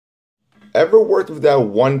ever worked with that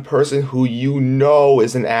one person who you know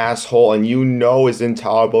is an asshole and you know is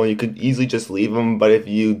intolerable and you could easily just leave them, but if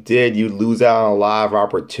you did, you'd lose out on a lot of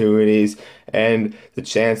opportunities and the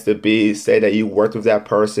chance to say that you worked with that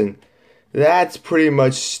person? That's pretty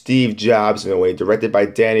much Steve Jobs in a way, directed by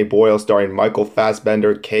Danny Boyle, starring Michael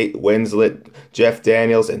Fassbender, Kate Winslet, Jeff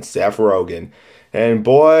Daniels, and Seth Rogen. And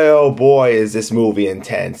boy, oh boy, is this movie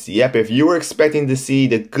intense. Yep, if you were expecting to see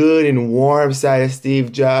the good and warm side of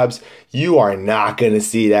Steve Jobs, you are not going to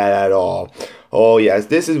see that at all. Oh yes,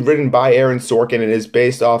 this is written by Aaron Sorkin and is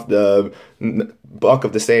based off the book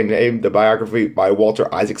of the same name, the biography by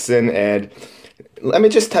Walter Isaacson. And let me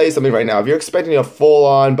just tell you something right now. If you're expecting a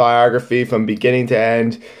full-on biography from beginning to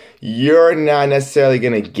end, you're not necessarily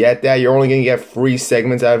going to get that. You're only going to get free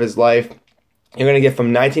segments out of his life. You're going to get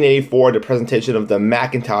from 1984, the presentation of the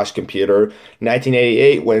Macintosh computer,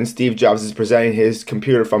 1988, when Steve Jobs is presenting his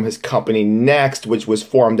computer from his company Next, which was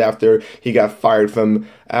formed after he got fired from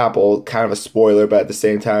Apple. Kind of a spoiler, but at the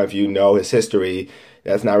same time, if you know his history,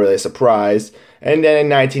 that's not really a surprise. And then in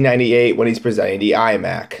 1998, when he's presenting the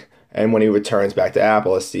iMac, and when he returns back to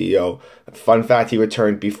Apple as CEO. Fun fact, he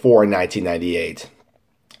returned before 1998.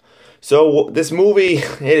 So this movie,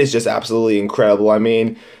 it is just absolutely incredible. I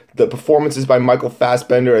mean, the performances by Michael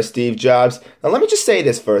Fassbender as Steve Jobs. Now let me just say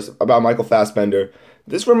this first about Michael Fassbender.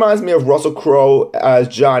 This reminds me of Russell Crowe as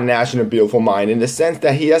John Nash in A Beautiful Mind in the sense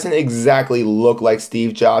that he doesn't exactly look like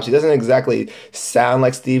Steve Jobs. He doesn't exactly sound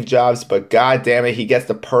like Steve Jobs, but god damn it, he gets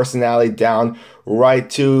the personality down right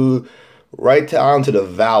down to the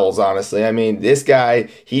vowels, honestly. I mean, this guy,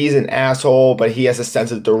 he's an asshole, but he has a sense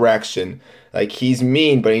of direction. Like, he's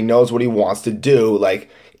mean, but he knows what he wants to do. Like,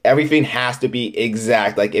 everything has to be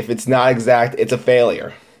exact. Like, if it's not exact, it's a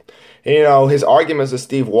failure. You know, his arguments with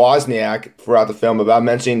Steve Wozniak throughout the film about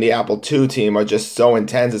mentioning the Apple II team are just so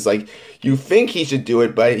intense. It's like, you think he should do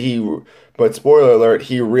it, but spoiler alert,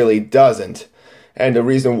 he really doesn't. And the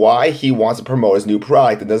reason why, he wants to promote his new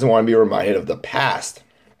product and doesn't want to be reminded of the past.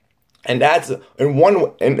 And that's,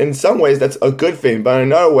 in some ways, that's a good thing. But in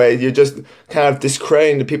another way, you're just kind of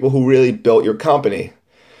discrediting the people who really built your company.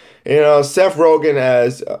 You know, Seth Rogen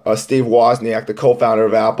as Steve Wozniak, the co-founder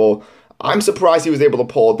of Apple, I'm surprised he was able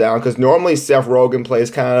to pull it down because normally Seth Rogen plays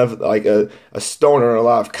kind of like a stoner in a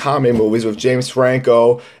lot of comedy movies with James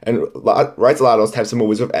Franco and writes a lot of those types of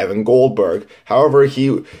movies with Evan Goldberg. However,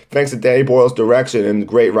 thanks to Danny Boyle's direction and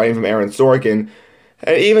great writing from Aaron Sorkin,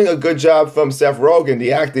 and even a good job from Seth Rogen,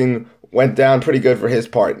 the acting went down pretty good for his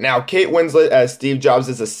part. Now, Kate Winslet as Steve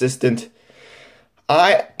Jobs' assistant,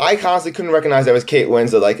 I honestly couldn't recognize that was Kate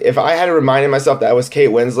Winslet. Like, if I had to remind myself that was Kate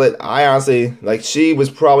Winslet, I honestly, like, she was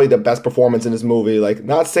probably the best performance in this movie. Like,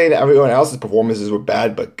 not saying that everyone else's performances were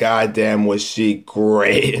bad, but goddamn was she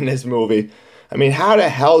great in this movie. I mean, how the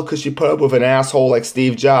hell could she put up with an asshole like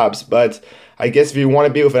Steve Jobs? But I guess if you want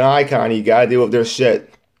to be with an icon, you gotta deal with their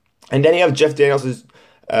shit. And then you have Jeff Daniels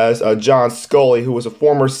as John Scully, who was a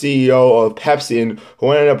former CEO of Pepsi and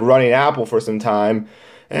who ended up running Apple for some time.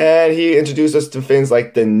 And he introduced us to things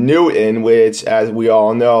like the Newton, which, as we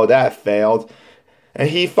all know, that failed. And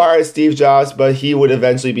he fired Steve Jobs, but he would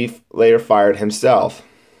eventually be later fired himself.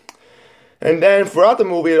 And then throughout the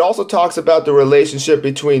movie, it also talks about the relationship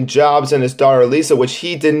between Jobs and his daughter Lisa, which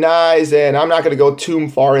he denies, and I'm not going to go too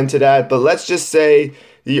far into that, but let's just say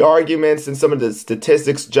the arguments and some of the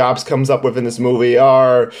statistics Jobs comes up with in this movie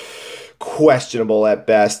are questionable at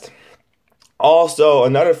best. Also,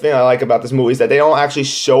 another thing I like about this movie is that they don't actually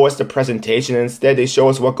show us the presentation. Instead, they show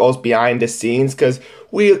us what goes behind the scenes, because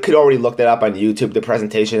we could already look that up on YouTube, the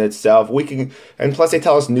presentation itself. And plus they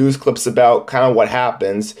tell us news clips about kind of what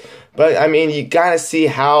happens. But, I mean, you gotta see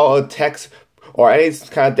how a text or any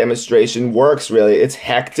kind of demonstration works, really. It's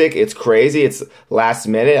hectic, it's crazy, it's last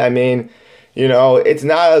minute. I mean, you know, it's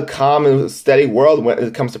not a calm, steady world when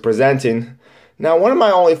it comes to presenting. Now, one of my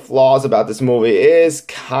only flaws about this movie is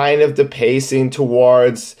kind of the pacing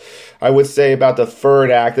towards, I would say, about the third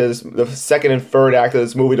act, the second and third act of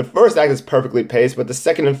this movie. The first act is perfectly paced, but the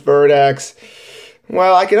second and third acts,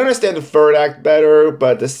 well, I can understand the third act better,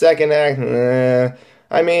 but the second act,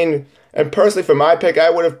 I mean, and personally, for my pick, I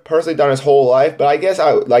would have personally done his whole life, but I guess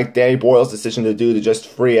I like Danny Boyle's decision to do just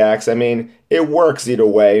 3 acts. I mean, it works either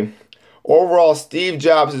way. Overall, Steve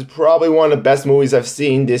Jobs is probably one of the best movies I've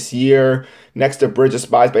seen this year, next to Bridge of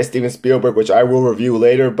Spies by Steven Spielberg, which I will review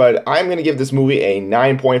later, but I'm going to give this movie a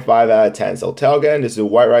 9.5 out of 10. So till again, this is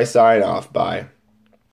White Rice signing off. Bye.